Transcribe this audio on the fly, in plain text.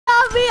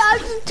I'm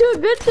just too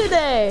good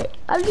today.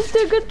 I'm just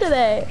too good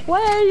today.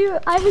 Why are you?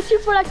 I hit you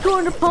for like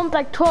 200 pump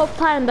like 12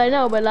 times. I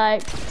know, but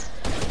like,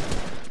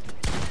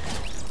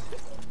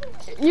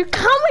 you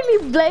can't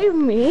really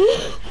blame me.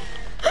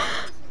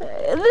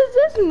 This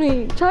is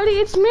me, Charlie.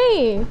 It's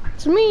me.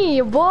 It's me,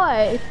 your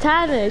boy,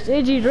 Tannis,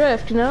 AG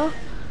Drift. You know.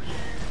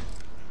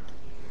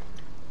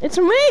 It's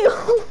me.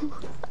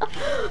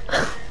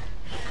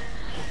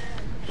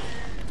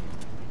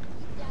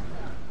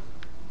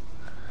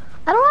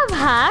 I don't have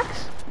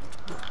hacks.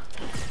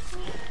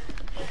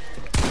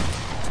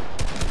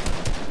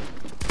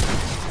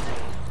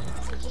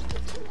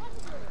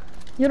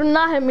 You did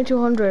not hit me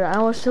 200. I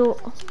was still.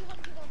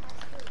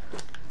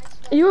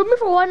 You hit me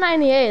for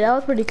 198. That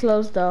was pretty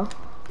close though.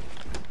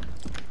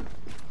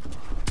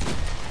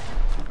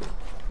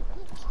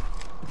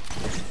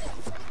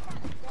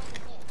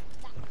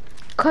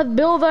 Cause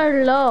bills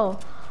are low.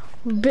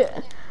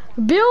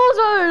 Bills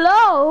are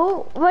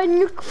low when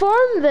you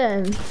farm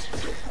them.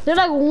 They're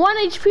like 1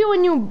 HP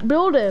when you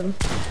build them.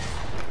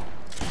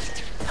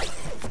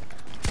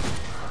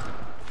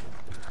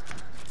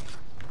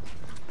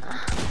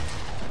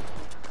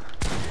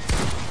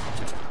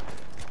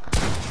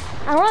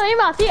 I don't have aim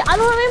out. See, I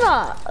don't have aim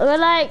out. But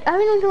like, I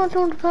don't know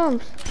 200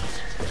 pumps.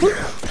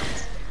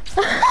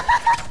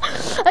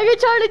 Okay,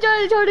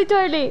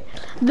 Charlie.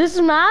 This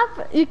map,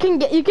 you can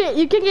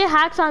get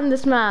hacks on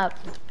this map.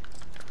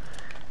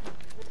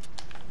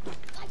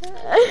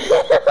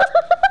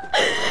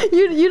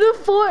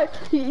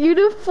 you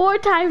do 4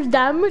 times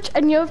damage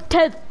and you have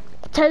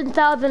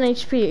 10,000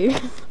 HP.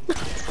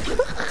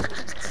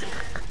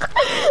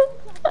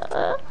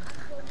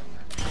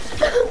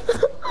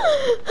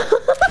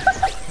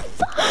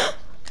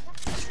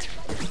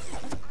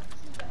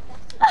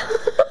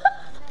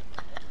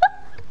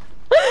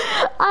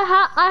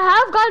 I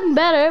have gotten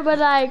better, but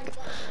like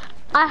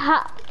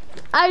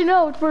I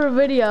know for a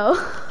video.